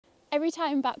Every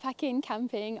time backpacking,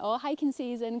 camping or hiking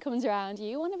season comes around,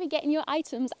 you want to be getting your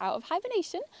items out of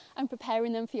hibernation and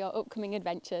preparing them for your upcoming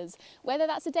adventures. Whether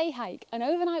that's a day hike, an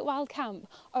overnight wild camp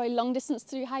or a long distance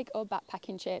through hike or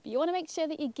backpacking trip, you want to make sure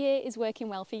that your gear is working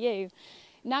well for you.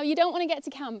 Now, you don't want to get to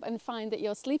camp and find that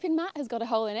your sleeping mat has got a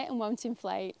hole in it and won't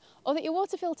inflate, or that your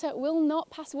water filter will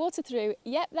not pass water through.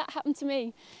 Yep, that happened to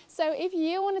me. So if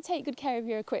you want to take good care of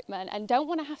your equipment and don't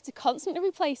want to have to constantly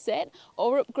replace it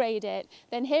or upgrade it,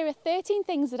 then here are 13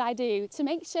 things that I do to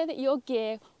make sure that your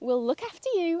gear will look after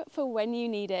you for when you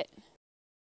need it.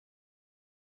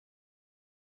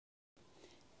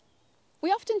 We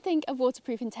often think of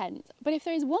waterproofing tents, but if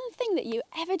there is one thing that you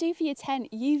ever do for your tent,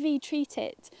 UV treat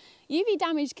it. UV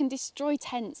damage can destroy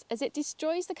tents as it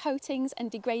destroys the coatings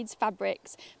and degrades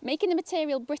fabrics, making the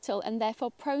material brittle and therefore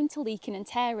prone to leaking and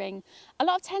tearing. A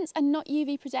lot of tents are not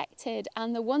UV protected,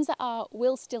 and the ones that are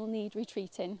will still need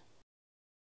retreating.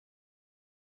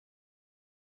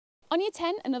 On your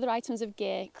tent and other items of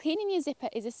gear, cleaning your zipper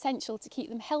is essential to keep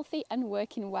them healthy and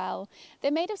working well.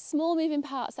 They're made of small moving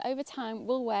parts that over time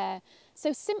will wear,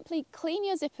 so simply clean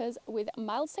your zippers with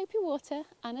mild soapy water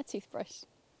and a toothbrush.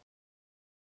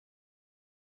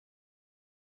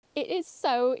 It is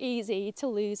so easy to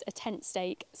lose a tent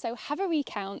stake, so have a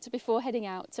recount before heading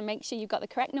out to make sure you've got the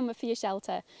correct number for your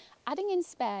shelter, adding in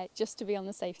spare just to be on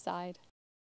the safe side.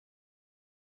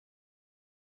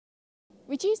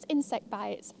 Reduce insect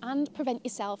bites and prevent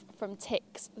yourself from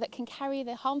ticks that can carry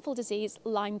the harmful disease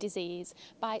Lyme disease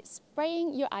by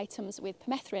spraying your items with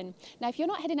permethrin. Now, if you're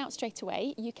not heading out straight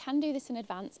away, you can do this in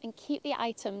advance and keep the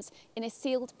items in a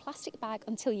sealed plastic bag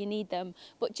until you need them,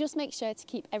 but just make sure to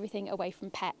keep everything away from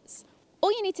pets.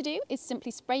 All you need to do is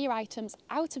simply spray your items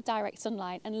out of direct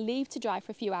sunlight and leave to dry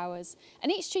for a few hours.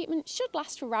 And each treatment should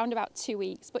last for around about 2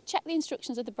 weeks, but check the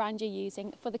instructions of the brand you're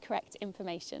using for the correct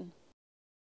information.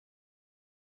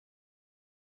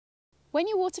 When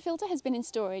your water filter has been in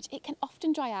storage, it can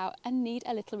often dry out and need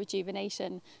a little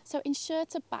rejuvenation, so ensure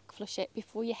to backflush it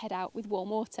before you head out with warm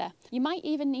water. You might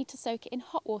even need to soak it in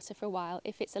hot water for a while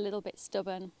if it's a little bit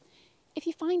stubborn. If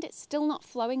you find it still not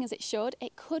flowing as it should,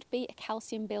 it could be a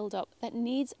calcium buildup that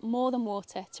needs more than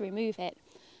water to remove it.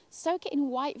 Soak it in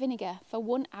white vinegar for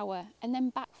 1 hour and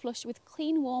then backflush with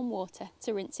clean warm water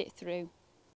to rinse it through.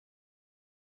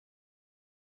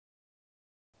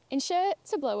 Ensure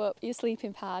to blow up your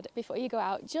sleeping pad before you go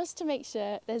out, just to make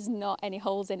sure there's not any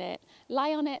holes in it.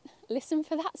 Lie on it, listen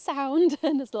for that sound,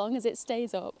 and as long as it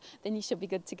stays up, then you should be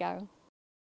good to go.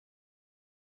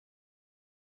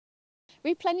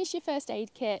 Replenish your first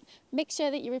aid kit, make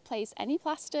sure that you replace any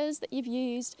plasters that you've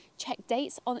used, check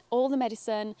dates on all the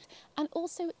medicine, and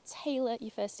also tailor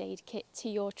your first aid kit to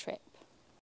your trip.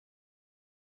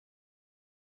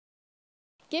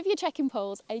 Give your trekking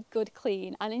poles a good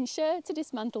clean and ensure to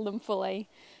dismantle them fully.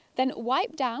 Then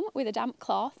wipe down with a damp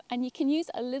cloth, and you can use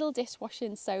a little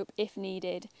dishwashing soap if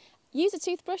needed. Use a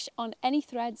toothbrush on any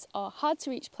threads or hard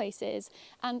to reach places,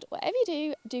 and whatever you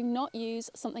do, do not use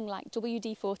something like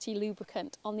WD-40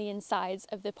 lubricant on the insides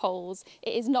of the poles.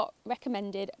 It is not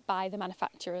recommended by the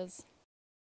manufacturers.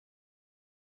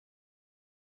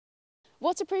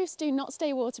 Waterproofs do not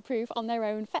stay waterproof on their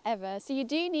own forever, so you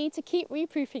do need to keep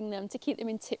reproofing them to keep them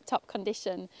in tip-top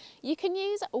condition. You can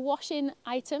use washing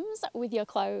items with your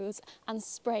clothes and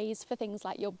sprays for things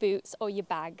like your boots or your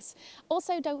bags.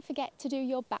 Also, don't forget to do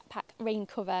your backpack rain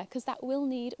cover, because that will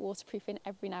need waterproofing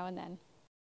every now and then.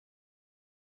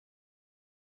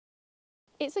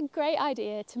 It's a great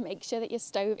idea to make sure that your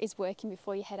stove is working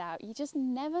before you head out. You just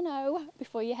never know,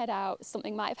 before you head out,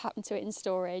 something might have happened to it in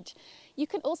storage. You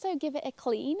can also give it a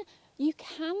clean. You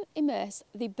can immerse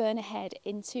the burner head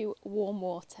into warm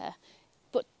water,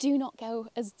 but do not go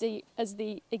as deep as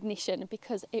the ignition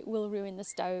because it will ruin the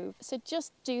stove. So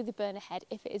just do the burner head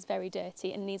if it is very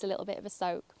dirty and needs a little bit of a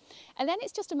soak. And then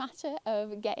it's just a matter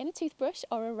of getting a toothbrush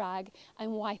or a rag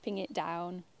and wiping it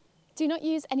down. Do not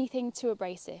use anything too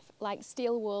abrasive, like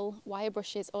steel wool, wire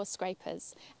brushes or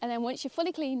scrapers. And then once you've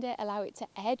fully cleaned it, allow it to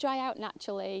air dry out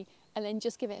naturally, and then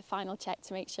just give it a final check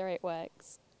to make sure it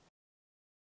works.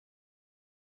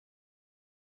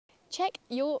 Check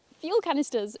your fuel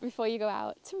canisters before you go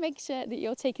out to make sure that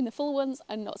you're taking the full ones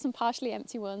and not some partially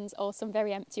empty ones or some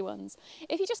very empty ones.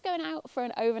 If you're just going out for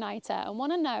an overnighter and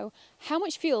want to know how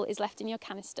much fuel is left in your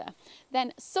canister,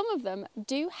 then some of them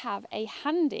do have a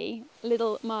handy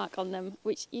little mark on them,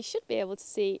 which you should be able to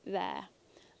see there.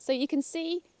 So you can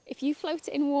see if you float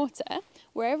it in water,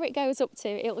 wherever it goes up to,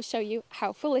 it will show you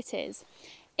how full it is.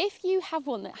 If you have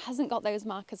one that hasn't got those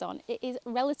markers on, it is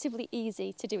relatively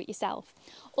easy to do it yourself.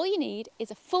 All you need is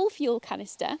a full fuel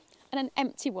canister and an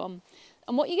empty one.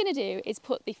 And what you're going to do is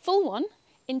put the full one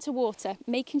into water,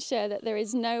 making sure that there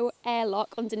is no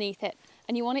airlock underneath it,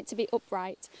 and you want it to be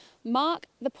upright. Mark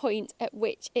the point at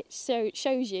which it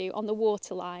shows you on the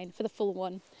water line for the full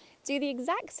one. Do the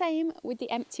exact same with the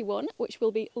empty one, which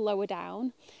will be lower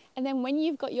down. And then when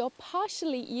you've got your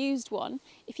partially used one,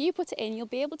 if you put it in, you'll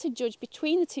be able to judge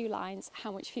between the two lines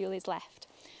how much fuel is left.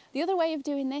 The other way of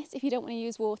doing this, if you don't want to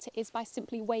use water, is by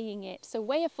simply weighing it. So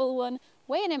weigh a full one,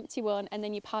 weigh an empty one, and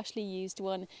then your partially used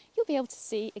one. You'll be able to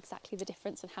see exactly the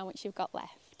difference and how much you've got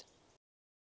left.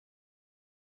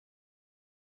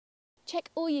 Check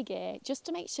all your gear just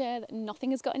to make sure that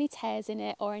nothing has got any tears in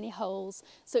it or any holes,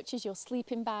 such as your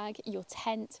sleeping bag, your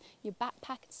tent, your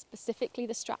backpack, specifically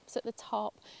the straps at the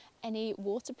top, any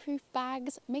waterproof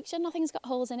bags. Make sure nothing's got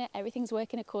holes in it, everything's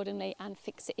working accordingly, and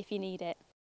fix it if you need it.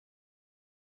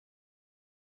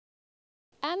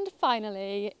 And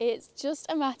finally, it's just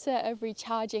a matter of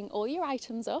recharging all your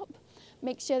items up.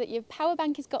 Make sure that your power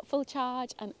bank has got full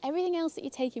charge and everything else that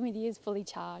you're taking with you is fully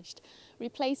charged.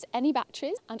 Replace any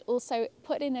batteries and also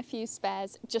put in a few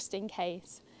spares just in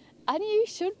case. And you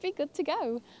should be good to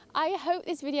go. I hope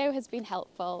this video has been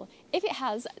helpful. If it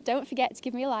has, don't forget to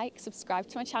give me a like, subscribe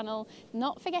to my channel,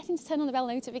 not forgetting to turn on the bell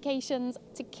notifications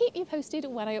to keep you posted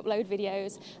when I upload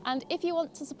videos. And if you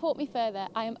want to support me further,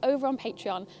 I am over on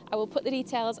Patreon. I will put the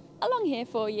details along here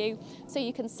for you, so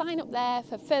you can sign up there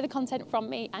for further content from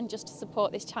me and just to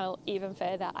support this channel even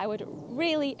further. I would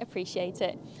really appreciate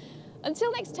it.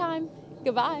 Until next time,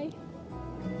 goodbye.